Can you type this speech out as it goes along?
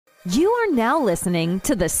You are now listening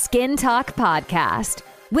to the Skin Talk Podcast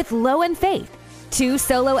with Lo and Faith. Two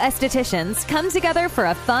solo estheticians come together for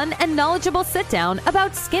a fun and knowledgeable sit-down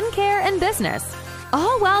about skincare and business,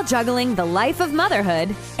 all while juggling the life of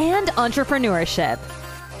motherhood and entrepreneurship.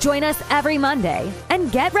 Join us every Monday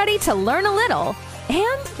and get ready to learn a little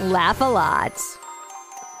and laugh a lot.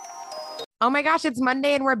 Oh my gosh, it's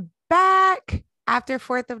Monday and we're back after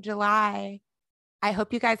 4th of July. I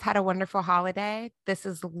hope you guys had a wonderful holiday. This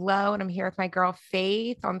is Lo and I'm here with my girl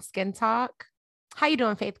Faith on Skin Talk. How you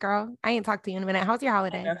doing, Faith girl? I ain't talked to you in a minute. How's your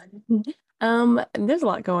holiday? There's a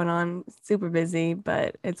lot going on. Super busy,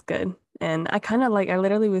 but it's good. And I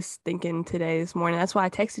literally was thinking this morning. That's why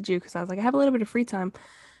I texted you, because I was like, I have a little bit of free time.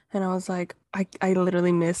 And I was like, I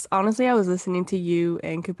literally honestly, I was listening to you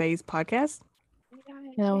and Coupe's podcast.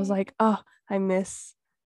 And I was like, oh, I miss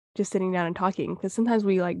just sitting down and talking, because sometimes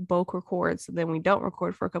we like bulk record, so then we don't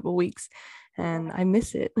record for a couple of weeks, and I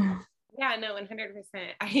miss it. Yeah, no, 100%.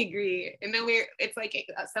 I agree. And then it's like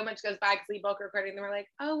so much goes by because we bulk recording, and then we're like,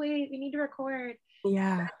 oh wait, we need to record.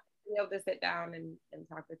 Yeah. Be able to sit down and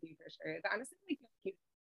talk with you for sure. It's honestly like cute.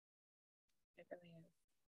 It really is.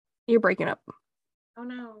 You're breaking up. Oh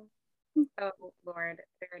no. Oh Lord.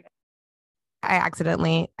 I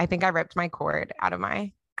think I ripped my cord out of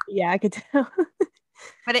my. Yeah, I could tell.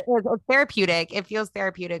 But it's therapeutic. It feels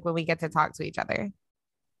therapeutic when we get to talk to each other.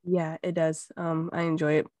 Yeah, it does. I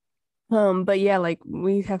enjoy it. But yeah, like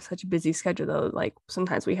we have such a busy schedule though. Like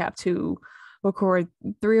sometimes we have to record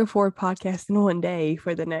 3 or 4 podcasts in one day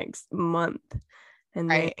for the next month. And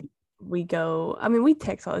then we go, we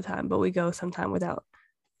text all the time, but we go sometime without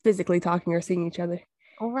physically talking or seeing each other.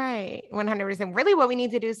 All right. 100%. Really what we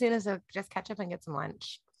need to do soon is to just catch up and get some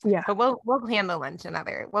lunch. Yeah. But we'll handle lunch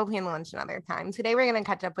another time. Today we're going to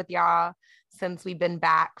catch up with y'all since we've been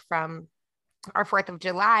back from our 4th of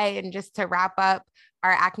July, and just to wrap up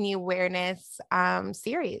our acne awareness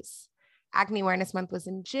series. Acne Awareness Month was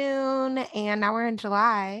in June, and now we're in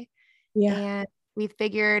July. Yeah. And we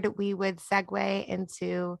figured we would segue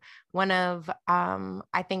into one of,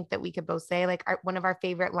 I think that we could both say like one of our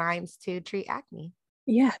favorite lines to treat acne.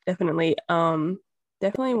 Yeah, definitely.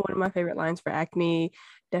 Definitely one of my favorite lines for acne.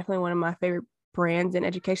 Definitely one of my favorite brands in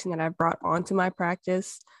education that I've brought onto my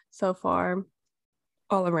practice so far.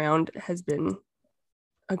 All around has been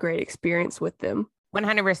a great experience with them.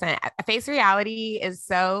 100%. Face Reality is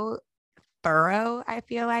so thorough, I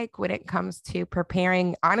feel like, when it comes to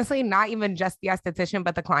preparing, honestly, not even just the esthetician,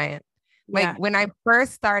 but the client. Like when I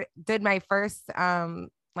first did my first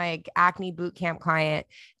like acne boot camp client,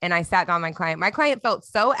 and I sat down my client felt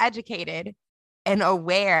so educated and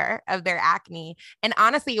aware of their acne. And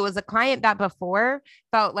honestly, it was a client that before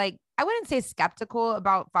felt like, I wouldn't say skeptical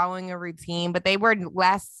about following a routine, but they were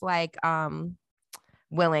less like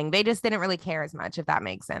willing. They just didn't really care as much, if that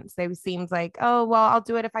makes sense. They seemed like, oh, well, I'll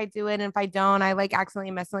do it if I do it. And if I don't, I like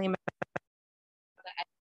accidentally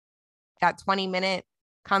that 20-minute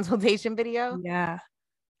consultation video. Yeah.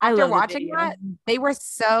 After watching that, they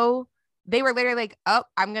were literally like, oh,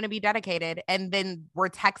 I'm going to be dedicated. And then were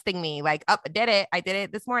texting me like, oh, I did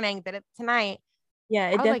it this morning, did it tonight. Yeah.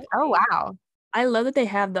 I was like, oh, wow. I love that they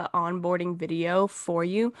have the onboarding video for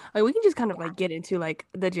you. Like we can just kind of like get into like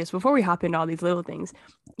the gist before we hop into all these little things,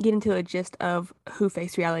 get into a gist of who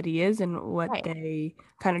Face Reality is and what they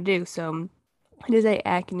kind of do. So it is a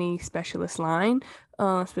acne specialist line,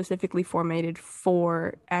 specifically formatted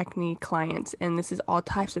for acne clients. And this is all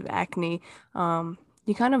types of acne.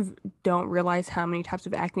 You kind of don't realize how many types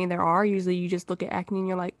of acne there are. Usually you just look at acne and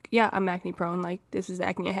you're like, yeah, I'm acne prone. Like this is the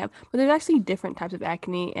acne I have. But there's actually different types of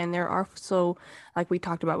acne. And there are, so like we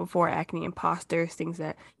talked about before, acne imposters, things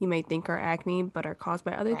that you may think are acne, but are caused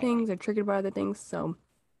by other things or triggered by other things. So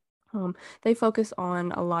they focus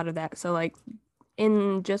on a lot of that. So like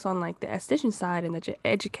on like the esthetician side and the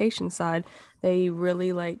education side, they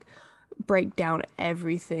really like break down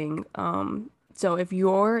everything. So if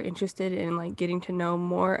you're interested in like getting to know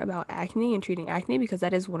more about acne and treating acne, because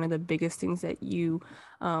that is one of the biggest things that you,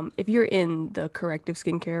 if you're in the corrective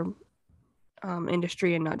skincare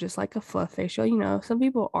industry and not just like a fluff facial, some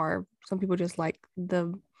people just like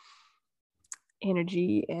the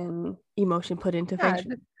energy and emotion put into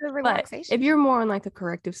facial. The relaxation. But if you're more on like the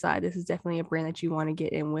corrective side, this is definitely a brand that you want to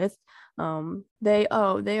get in with. They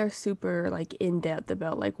are super like in depth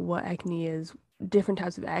about like what acne is, different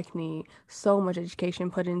types of acne, so much education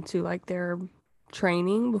put into like their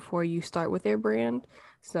training before you start with their brand.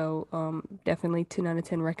 So definitely 10 out of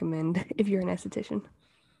 10 recommend if you're an esthetician.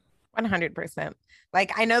 100%.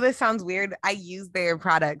 Like, I know this sounds weird. I use their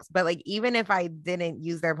products, but like, even if I didn't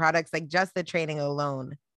use their products, like just the training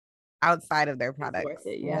alone outside of their products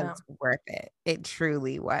was worth it. It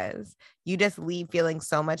truly was. You just leave feeling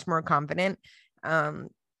so much more confident.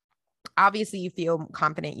 Obviously you feel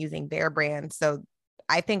confident using their brand. So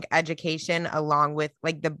I think education along with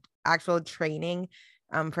like the actual training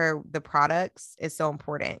for the products is so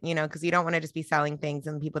important, you know, because you don't want to just be selling things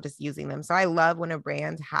and people just using them. So I love when a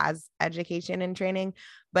brand has education and training,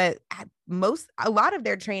 but a lot of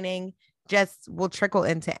their training just will trickle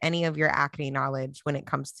into any of your acne knowledge when it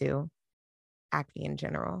comes to acne in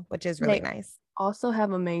general, which is really nice. Also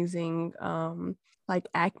have amazing like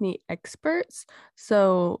acne experts.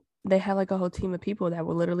 So they have like a whole team of people that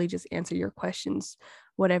will literally just answer your questions,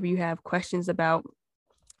 whatever you have questions about.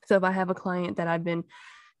 So if I have a client that I've been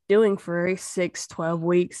doing for 6-12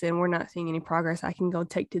 weeks and we're not seeing any progress, I can go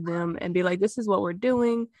take to them and be like, this is what we're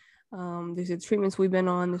doing. These are the treatments we've been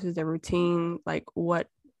on. This is the routine. Like, what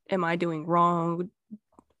am I doing wrong?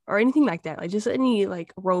 Or anything like that. Like just any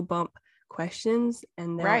like road bump questions,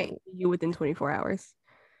 and they'll you within 24 hours.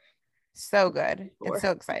 So good. It's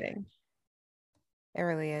so exciting. It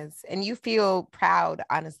really is. And you feel proud,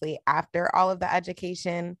 honestly, after all of the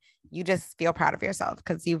education, you just feel proud of yourself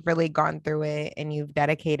because you've really gone through it and you've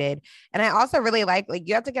dedicated. And I also really like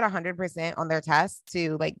you have to get 100% on their test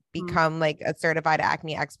to like become like a certified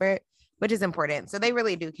acne expert, which is important. So they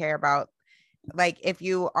really do care about, like, if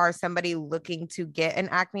you are somebody looking to get an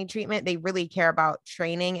acne treatment, they really care about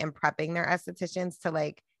training and prepping their estheticians to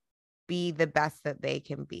like be the best that they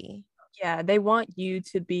can be. Yeah, they want you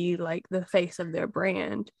to be like the face of their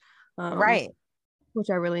brand. Which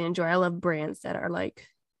I really enjoy. I love brands that are like,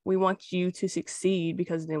 we want you to succeed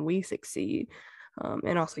because then we succeed.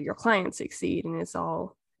 And also your clients succeed. And it's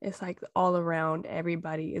like all around,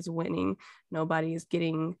 everybody is winning. Nobody is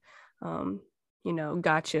getting,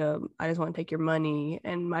 gotcha, I just want to take your money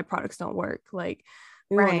and my products don't work. Like,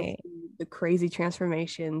 we want to do the crazy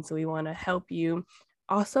transformations. We want to help you.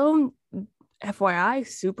 Also, FYI,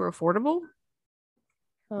 super affordable.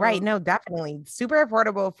 Right. No, definitely. Super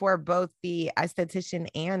affordable for both the esthetician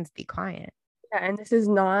and the client. Yeah. And this is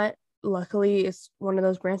not, luckily, it's one of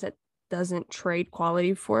those brands that doesn't trade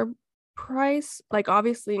quality for price. Like,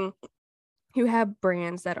 obviously, you have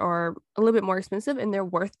brands that are a little bit more expensive and they're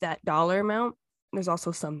worth that dollar amount. There's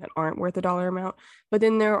also some that aren't worth a dollar amount. But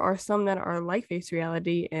then there are some that are like Face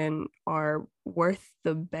Reality and are worth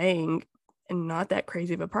the bang and not that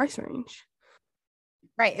crazy of a price range.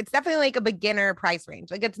 Right. It's definitely like a beginner price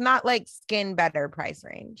range. Like, it's not like Skin Better price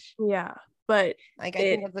range. Yeah. But like, I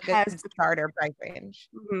think it's a good starter price range.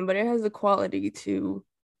 But it has the quality to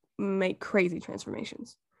make crazy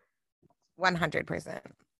transformations. 100%.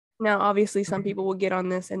 Now, obviously, some people will get on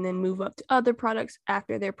this and then move up to other products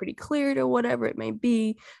after they're pretty cleared or whatever it may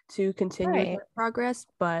be to continue their progress.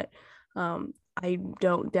 But I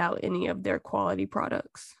don't doubt any of their quality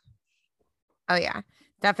products. Oh, yeah.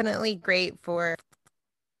 Definitely great for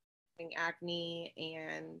acne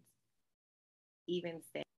and even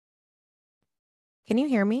skin. Can you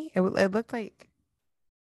hear me? It looked like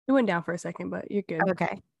it went down for a second, but you're good.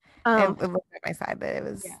 Okay. It looked at my side, but it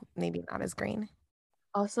was maybe not as green.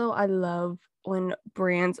 Also, I love when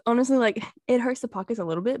brands, honestly, like, it hurts the pockets a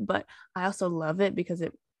little bit, but I also love it because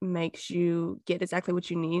it makes you get exactly what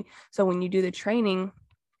you need. So when you do the training,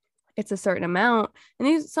 it's a certain amount,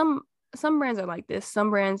 and some brands are like this. Some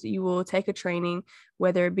brands, you will take a training,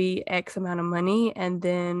 whether it be X amount of money, and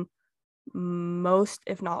then most,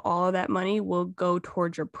 if not all of that money will go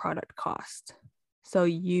towards your product cost. So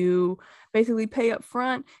you basically pay up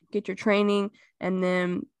front, get your training, and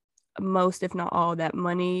then most, if not all, that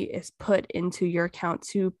money is put into your account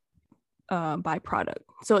to buy product.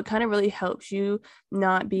 So it kind of really helps you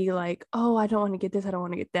not be like, oh, I don't want to get this, I don't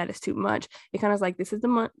want to get that, it's too much. It kind of is like, this is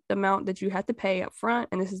the amount that you have to pay up front,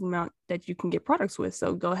 and this is the amount that you can get products with.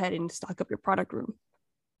 So go ahead and stock up your product room.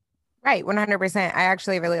 Right. 100%. I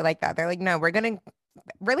actually really like that. They're like, no, we're going to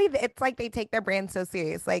really, it's like they take their brand so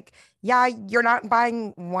serious. Like, yeah, you're not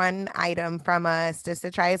buying one item from us just to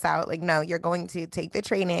try us out. Like, no, you're going to take the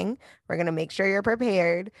training. We're going to make sure you're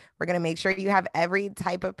prepared. We're going to make sure you have every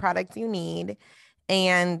type of product you need.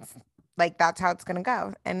 And like, that's how it's going to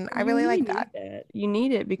go. And I really like that. You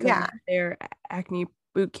need it because their acne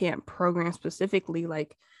boot camp program specifically,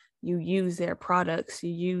 like, you use their products,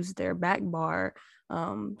 you use their back bar.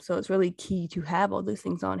 So it's really key to have all those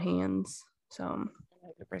things on hands. So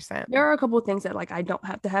 100%. There are a couple of things that like I don't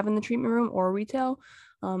have to have in the treatment room or retail.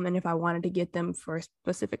 And if I wanted to get them for a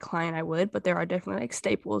specific client, I would. But there are definitely like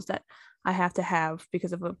staples that I have to have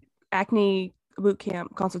because if a acne boot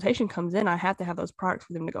camp consultation comes in, I have to have those products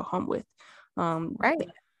for them to go home with. Right.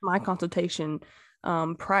 My consultation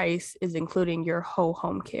price is including your whole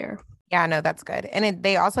home care. Yeah, no, that's good. And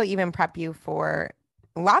they also even prep you for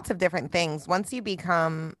lots of different things. Once you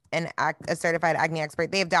become a certified acne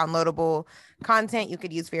expert, they have downloadable content you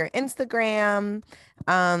could use for your Instagram.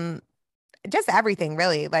 Just everything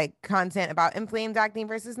really, like content about inflamed acne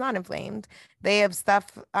versus non-inflamed. They have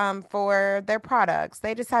stuff for their products.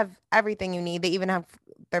 They just have everything you need. They even have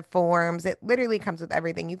their forms. It literally comes with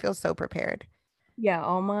everything. You feel so prepared. Yeah,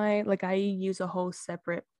 I use a whole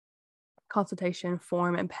separate consultation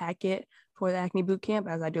form and packet for the acne boot camp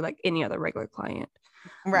as I do like any other regular client.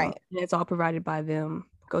 Right. And it's all provided by them,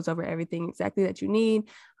 goes over everything exactly that you need.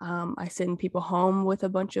 I send people home with a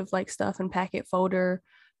bunch of like stuff and packet folder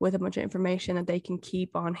with a bunch of information that they can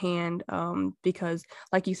keep on hand, because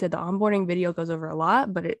like you said, the onboarding video goes over a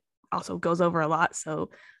lot, but it also goes over a lot. So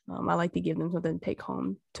I like to give them something to take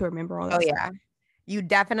home to remember all that Oh stuff. yeah. You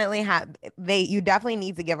definitely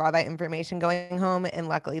need to give all that information going home, and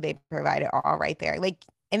luckily they provide it all right there. Like,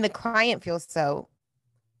 and the client feels so,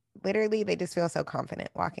 literally they just feel so confident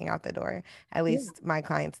walking out the door. At least my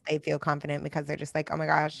clients, they feel confident because they're just like, oh my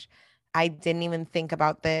gosh, I didn't even think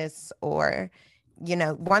about this. Or,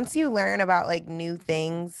 once you learn about like new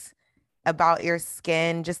things about your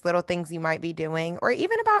skin, just little things you might be doing, or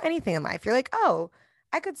even about anything in life, you're like, oh,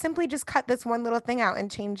 I could simply just cut this one little thing out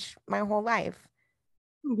and change my whole life.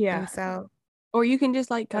 Yeah. And so, Or you can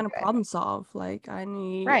just like kind of okay. problem solve. Like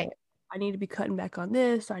Right. I need to be cutting back on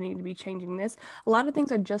this, or I need to be changing this. A lot of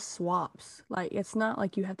things are just swaps. Like it's not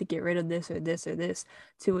like you have to get rid of this or this or this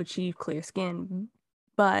to achieve clear skin.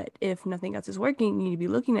 But if nothing else is working, you need to be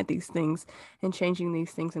looking at these things and changing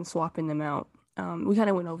these things and swapping them out. We kind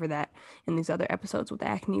of went over that in these other episodes with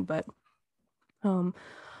acne, but um,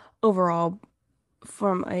 overall,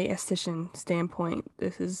 from a esthetician standpoint,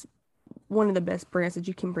 this is one of the best brands that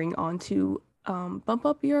you can bring on to bump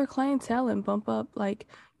up your clientele and bump up like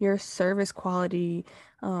your service quality,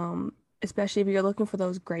 especially if you're looking for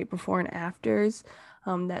those great before and afters,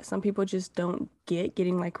 that some people just don't get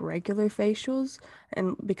getting like regular facials,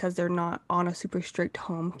 and because they're not on a super strict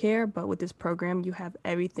home care. But with this program, you have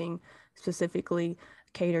everything specifically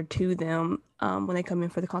catered to them. When they come in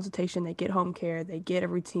for the consultation, they get home care, they get a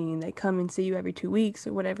routine, they come and see you every 2 weeks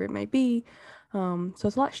or whatever it may be. So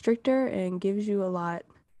it's a lot stricter and gives you a lot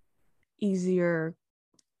easier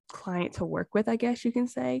client to work with, I guess you can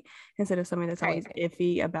say, instead of somebody that's always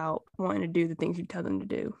iffy about wanting to do the things you tell them to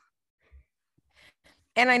do.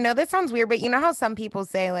 And I know this sounds weird, but you know how some people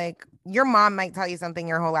say like your mom might tell you something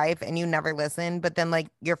your whole life and you never listen, but then like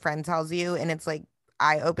your friend tells you and it's like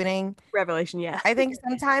eye-opening. Revelation, yeah. I think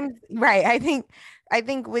sometimes, right. I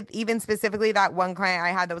think with even specifically that one client I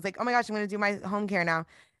had that was like, oh my gosh, I'm going to do my home care now.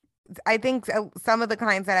 I think some of the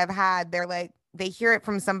clients that I've had, they're like, they hear it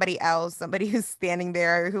from somebody else, somebody who's standing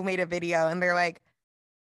there who made a video, and they're like,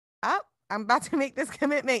 oh, I'm about to make this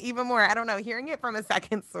commitment even more. I don't know. Hearing it from a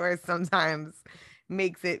second source sometimes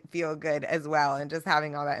makes it feel good as well. And just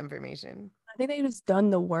having all that information. I think they've just done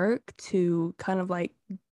the work to kind of like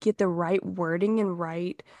get the right wording and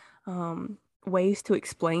right ways to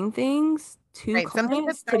explain things to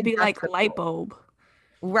clients to be like light bulb.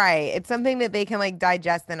 Right. It's something that they can like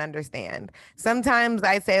digest and understand. Sometimes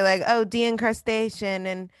I say like, oh, de-incrustation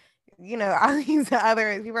and all these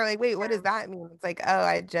other people are like, wait, what does that mean? It's like, oh,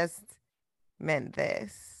 I just meant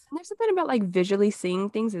this. And there's something about like visually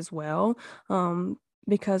seeing things as well.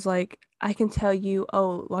 Because like I can tell you,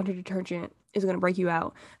 oh, laundry detergent is going to break you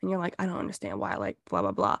out. And you're like, I don't understand why, like blah,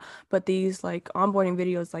 blah, blah. But these like onboarding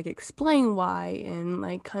videos like explain why and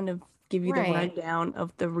like kind of give you the rundown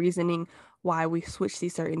of the reasoning why we switch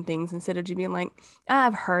these certain things, instead of just being like,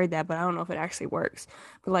 I've heard that, but I don't know if it actually works.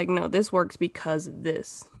 But like, no, this works because of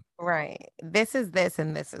this. Right. This is this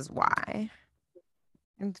and this is why.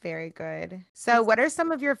 It's very good. So what are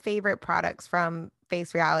some of your favorite products from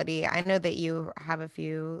Face Reality? I know that you have a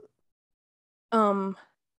few.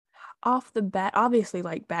 Off the bat, obviously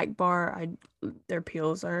like Back Bar, their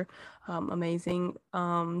peels are amazing.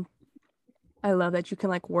 I love that you can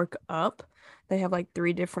like work up. They have like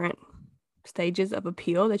 3 different stages of a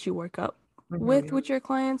peel that you work up with your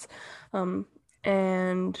clients.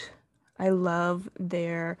 And I love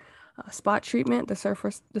their spot treatment, the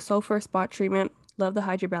sulfur spot treatment. Love the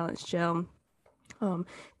Hydra Balance gel.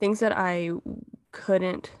 Things that I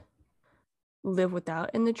couldn't live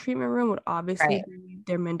without in the treatment room would obviously be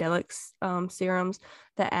their Mandelic serums,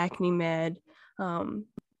 the Acne Med.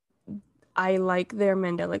 I like their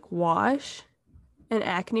Mandelic wash and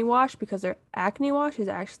acne wash because their acne wash is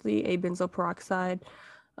actually a benzoyl peroxide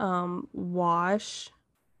wash,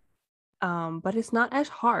 but it's not as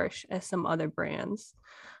harsh as some other brands.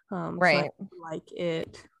 So I like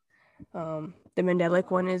it. The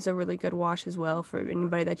Mandelic one is a really good wash as well for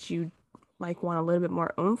anybody that you like want a little bit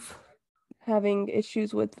more oomph, having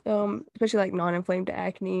issues with especially like non-inflamed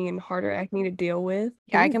acne and harder acne to deal with.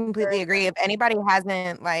 Yeah, I completely agree. If anybody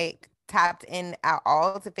hasn't like tapped in at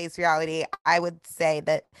all to Face Reality, I would say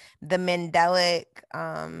that the Mandelic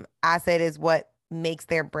acid is what makes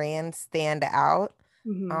their brand stand out.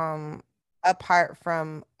 Apart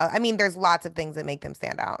from, I mean, there's lots of things that make them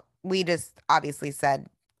stand out. We just obviously said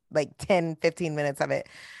like 10-15 minutes of it,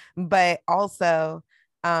 but also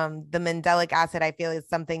the Mandelic acid, I feel, is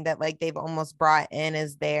something that like they've almost brought in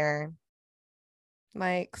as their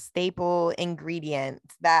like staple ingredient,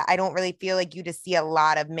 that I don't really feel like you just see a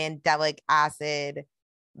lot of Mandelic acid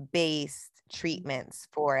based treatments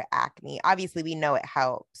for acne. Obviously we know it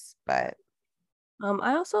helps, but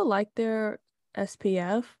I also like their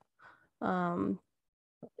SPF.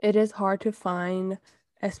 It is hard to find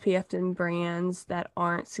SPF in brands that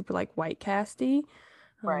aren't super like white casty.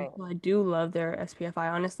 right. I do love their SPF. I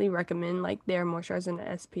honestly recommend like their moisturizer and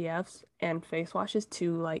SPFs and face washes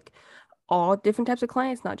to like all different types of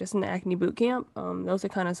clients, not just in the acne boot camp. Those are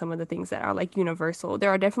kind of some of the things that are like universal. There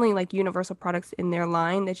are definitely like universal products in their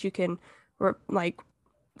line that you can like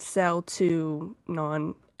sell to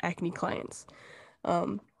non-acne clients.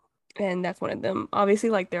 And that's one of them. Obviously,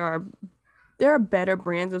 like there are better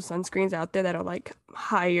brands of sunscreens out there that are like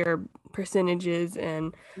higher percentages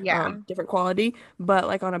and different quality, but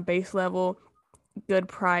like on a base level, good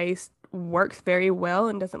price, works very well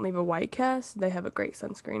and doesn't leave a white cast. They have a great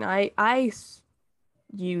sunscreen. I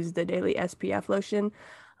use the daily SPF lotion,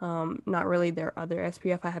 not really their other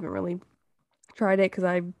SPF. I haven't really tried it because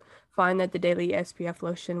I find that the daily SPF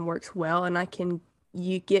lotion works well, and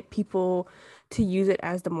you get people to use it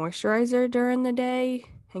as the moisturizer during the day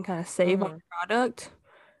and kind of save on the product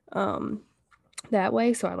that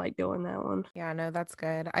way. So I like doing that one. Yeah, no, that's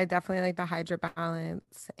good. I definitely like the Hydra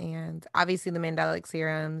Balance and obviously the Mandelic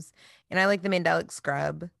serums, and I like the Mandelic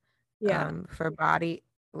scrub. For body,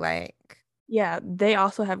 like. Yeah, they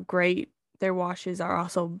also have their washes are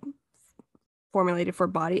also formulated for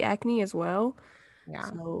body acne as well. Yeah.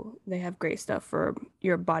 So they have great stuff for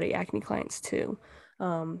your body acne clients too.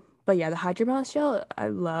 But yeah, the Hydra Balance Gel,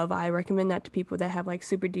 I recommend that to people that have like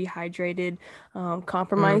super dehydrated,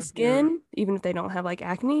 compromised skin, even if they don't have like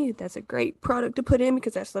acne. That's a great product to put in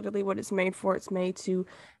because that's literally what it's made for. It's made to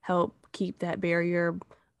help keep that barrier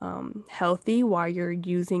healthy while you're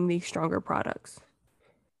using these stronger products.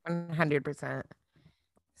 100%.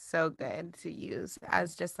 So good to use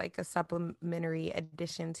as just like a supplementary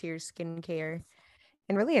addition to your skincare,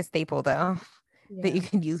 and really a staple though that you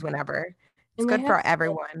can use whenever. It's good for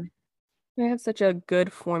everyone. They have such a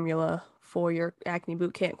good formula for your acne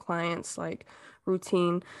bootcamp clients, like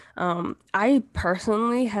routine. I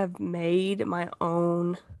personally have made my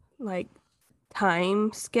own like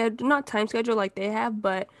not time schedule like they have,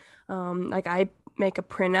 but like I make a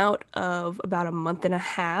printout of about a month and a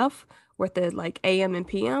half worth of like AM and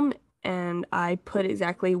PM, and I put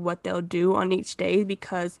exactly what they'll do on each day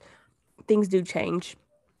because things do change.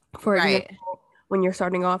 For example, when you're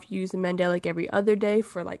starting off, you use the Mandelic every other day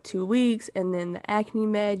for like 2 weeks, and then the Acne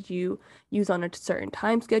Med you use on a certain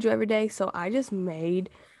time schedule every day. So I just made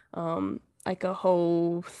like a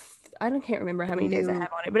whole, can't remember how many days I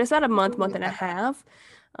have on it, but it's about a month and a half.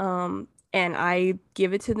 And I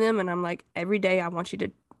give it to them, and I'm like, every day I want you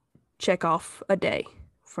to check off a day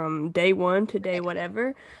from day one to day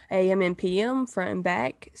whatever, AM and PM, front and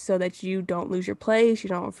back, so that you don't lose your place, you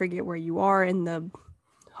don't forget where you are in the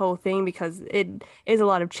whole thing, because it is a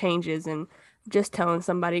lot of changes. And just telling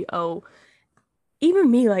somebody, oh, even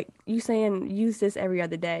me, like you saying use this every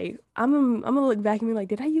other day, I'm gonna look back and be like,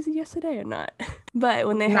 did I use it yesterday or not? But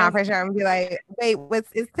when they have, for sure, I'm gonna be like, wait,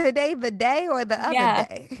 is today the day or the other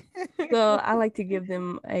day? So I like to give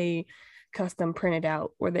them a custom printed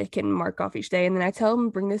out where they can mark off each day, and then I tell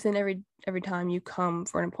them bring this in every time you come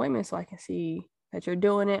for an appointment so I can see that you're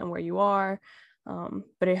doing it and where you are.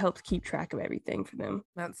 But it helps keep track of everything for them.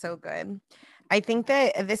 That's so good. I think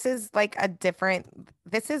that this is like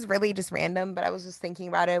this is really just random, but I was just thinking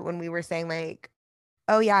about it when we were saying like,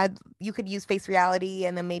 oh yeah, you could use Face Reality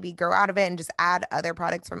and then maybe grow out of it and just add other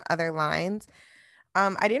products from other lines.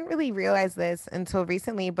 I didn't really realize this until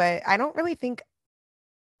recently, but I don't really think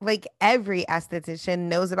like every esthetician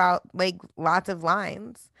knows about like lots of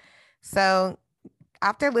lines. So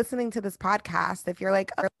after listening to this podcast, if you're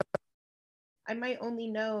like, oh, I might only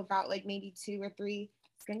know about like maybe 2 or 3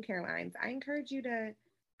 skincare lines, I encourage you to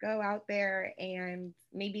go out there and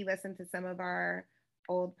maybe listen to some of our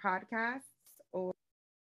old podcasts. Or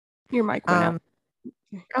your mic went out.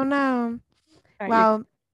 Oh no. Well,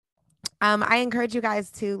 I encourage you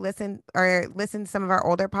guys to listen to some of our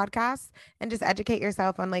older podcasts and just educate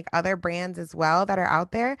yourself on like other brands as well that are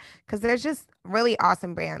out there, because there's just really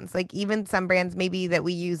awesome brands. Like even some brands maybe that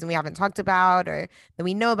we use and we haven't talked about, or that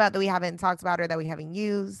we know about that we haven't talked about, or that we haven't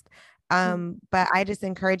used. But I just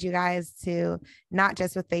encourage you guys to, not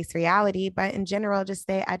just with Face Reality, but in general, just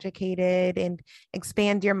stay educated and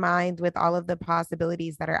expand your mind with all of the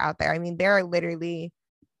possibilities that are out there. I mean, there are literally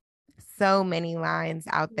so many lines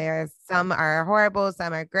out there. Some are horrible,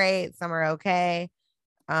 some are great, some are okay.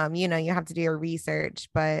 You have to do your research,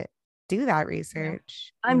 but do that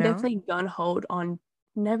research. I'm definitely gun hold on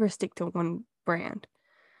never stick to one brand.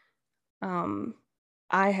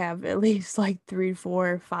 I have at least like 3,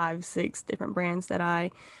 4, 5, 6 different brands that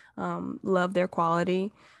I love their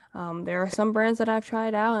quality. There are some brands that I've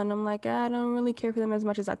tried out and I'm like, I don't really care for them as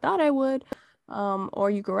much as I thought I would. Or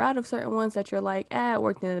you grow out of certain ones that you're like, it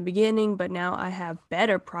worked in the beginning, but now I have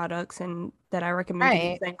better products and that I recommend to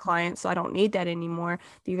the same clients, so I don't need that anymore.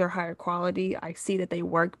 These are higher quality. I see that they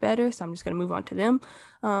work better, so I'm just gonna move on to them.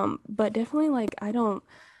 But definitely like I don't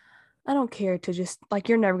care to just like,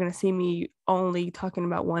 you're never gonna see me only talking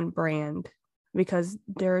about one brand because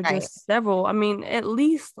there are just several. I mean,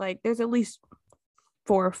 there's at least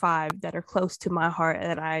 4 or 5 that are close to my heart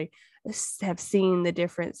that I have seen the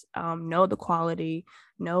difference, know the quality,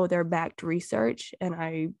 know their backed research, and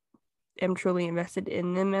I am truly invested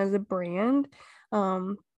in them as a brand.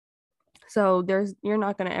 So you're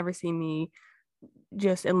not going to ever see me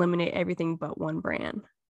just eliminate everything but one brand.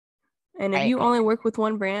 And if you only work with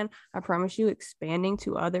one brand, I promise you expanding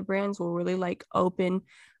to other brands will really like open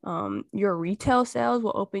your retail sales,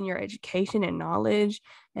 will open your education and knowledge,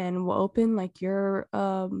 and will open like your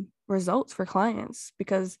results for clients,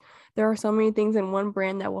 because there are so many things in one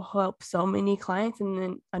brand that will help so many clients, and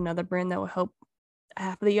then another brand that will help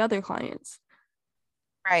half of the other clients.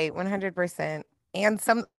 Right, 100%. And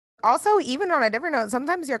some also, even on a different note,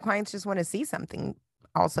 sometimes your clients just want to see something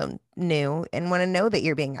also new and want to know that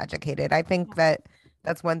you're being educated. I think that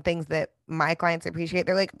that's one thing that my clients appreciate.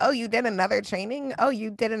 They're like, oh, you did another training? Oh, you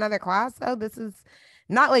did another class? Oh, this is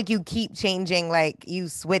not like you keep changing, like you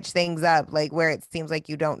switch things up, like where it seems like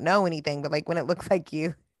you don't know anything, but like when it looks like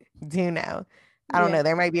you do know. I don't know.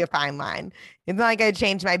 There might be a fine line. It's not like I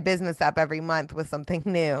change my business up every month with something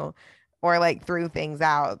new or like threw things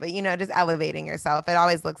out, but just elevating yourself. It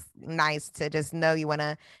always looks nice to just know you want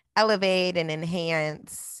to elevate and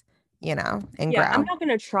enhance, and grow. I'm not going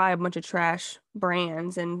to try a bunch of trash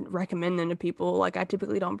brands and recommend them to people. Like I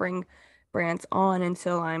typically don't bring brands on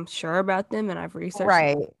until I'm sure about them and I've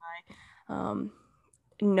researched them.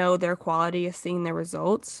 Know their quality, have seen their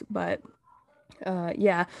results, but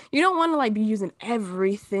you don't want to like be using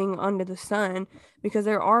everything under the sun, because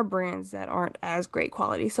there are brands that aren't as great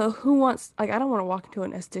quality. So who wants, like, I don't want to walk into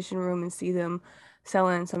an esthetician room and see them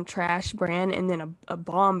selling some trash brand and then a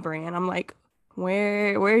bomb brand. I'm like,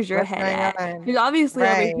 where's your head at? Because obviously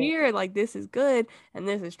over here, like, this is good and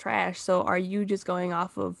this is trash. So are you just going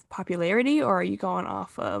off of popularity, or are you going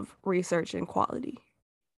off of research and quality?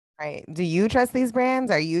 Right. Do you trust these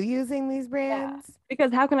brands? Are you using these brands? Yeah.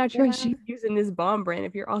 Because how can I trust you using this bomb brand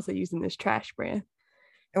if you're also using this trash brand?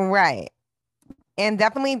 Right. And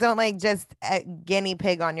definitely don't like just guinea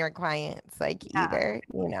pig on your clients, like either,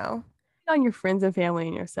 on your friends and family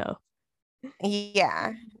and yourself.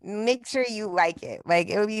 Yeah. Make sure you like it. Like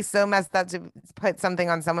it would be so messed up to put something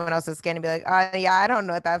on someone else's skin and be like, oh yeah, I don't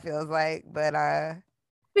know what that feels like. But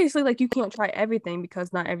basically, like, you can't try everything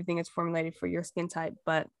because not everything is formulated for your skin type.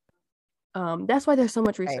 But that's why there's so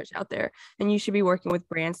much research out there, and you should be working with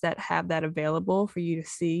brands that have that available for you to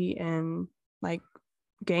see and like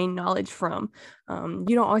gain knowledge from. You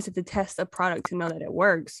don't always have to test a product to know that it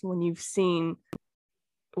works when you've seen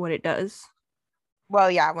what it does. Well,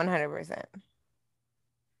 yeah, 100%.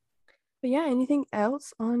 But yeah, anything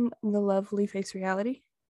else on the lovely Face Reality?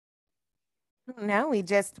 No,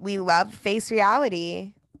 we love Face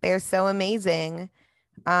Reality. They're so amazing.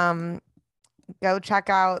 Go check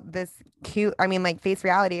out this cute, Face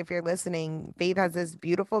Reality. If you're listening, Faith has this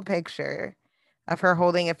beautiful picture of her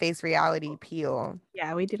holding a Face Reality peel.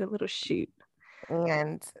 Yeah, we did a little shoot.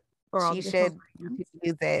 And she should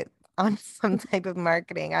use it on some type of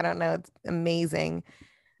marketing. I don't know. It's amazing.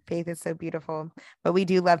 Faith is so beautiful. But we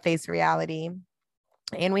do love Face Reality.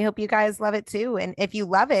 And we hope you guys love it too. And if you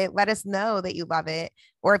love it, let us know that you love it.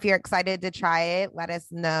 Or if you're excited to try it, let us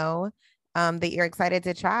know that you're excited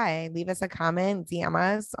to try. Leave us a comment, DM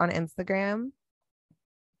us on Instagram,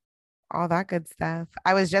 all that good stuff.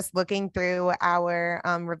 I was just looking through our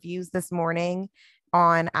reviews this morning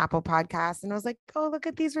on Apple Podcasts, and I was like, oh, look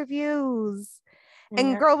at these reviews.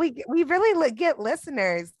 And girl, we really get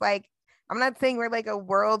listeners. Like, I'm not saying we're like a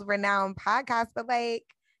world renowned podcast, but like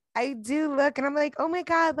I do look and I'm like, oh my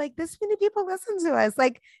God, like this many people listen to us.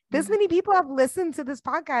 Like this many people have listened to this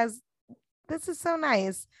podcast. This is so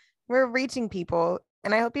nice. We're reaching people.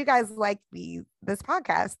 And I hope you guys like this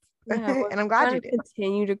podcast. Yeah, and I'm glad you do.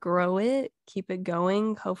 Continue to grow it, keep it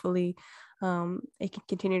going. Hopefully it can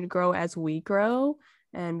continue to grow as we grow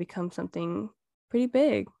and become something pretty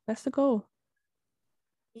big. That's the goal.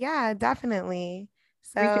 Yeah, definitely.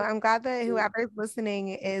 So I'm glad that whoever's listening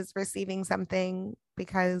is receiving something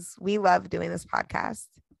because we love doing this podcast.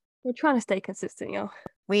 We're trying to stay consistent, y'all.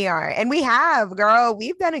 We are. And we have, girl.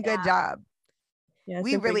 We've done a good job. Yeah,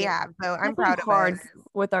 we really have. So I'm proud of us.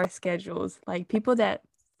 With our schedules. Like people that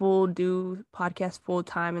do podcasts full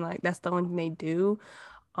time and like that's the only thing they do.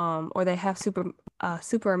 Or they have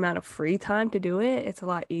super amount of free time to do it. It's a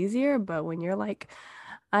lot easier. But when you're like,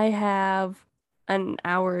 I have an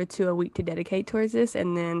hour or two a week to dedicate towards this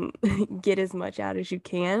and then get as much out as you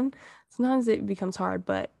can, sometimes it becomes hard,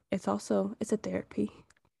 but it's a therapy.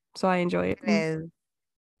 So I enjoy it. It is.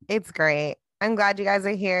 It's great. I'm glad you guys are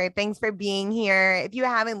here. Thanks for being here. If you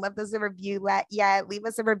haven't left us a review yet, leave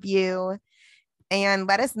us a review and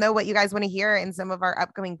let us know what you guys want to hear in some of our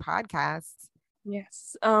upcoming podcasts.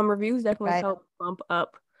 Yes. Reviews definitely help bump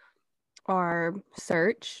up our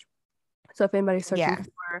search. So if anybody's searching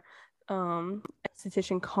for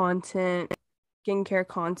esthetician content, skincare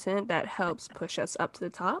content, that helps push us up to the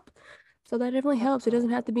top. So that definitely helps. It doesn't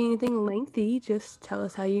have to be anything lengthy. Just tell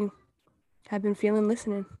us how you have been feeling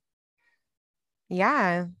listening.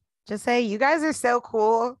 Yeah. Just say, you guys are so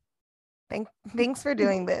cool. Thanks for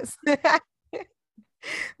doing this.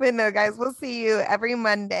 But no, guys, we'll see you every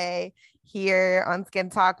Monday here on Skin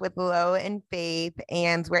Talk with Lo and Faith.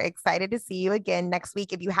 And we're excited to see you again next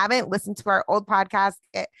week. If you haven't listened to our old podcast,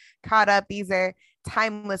 get caught up. These are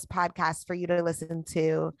timeless podcasts for you to listen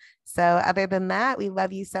to. So other than that, we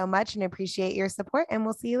love you so much and appreciate your support, and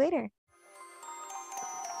we'll see you later.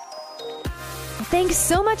 Thanks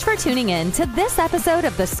so much for tuning in to this episode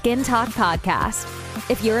of the Skin Talk podcast.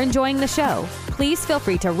 If you're enjoying the show, please feel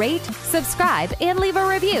free to rate, subscribe, and leave a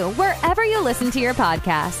review wherever you listen to your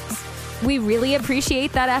podcasts. We really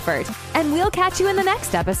appreciate that effort, and we'll catch you in the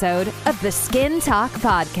next episode of the Skin Talk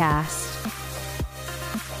podcast.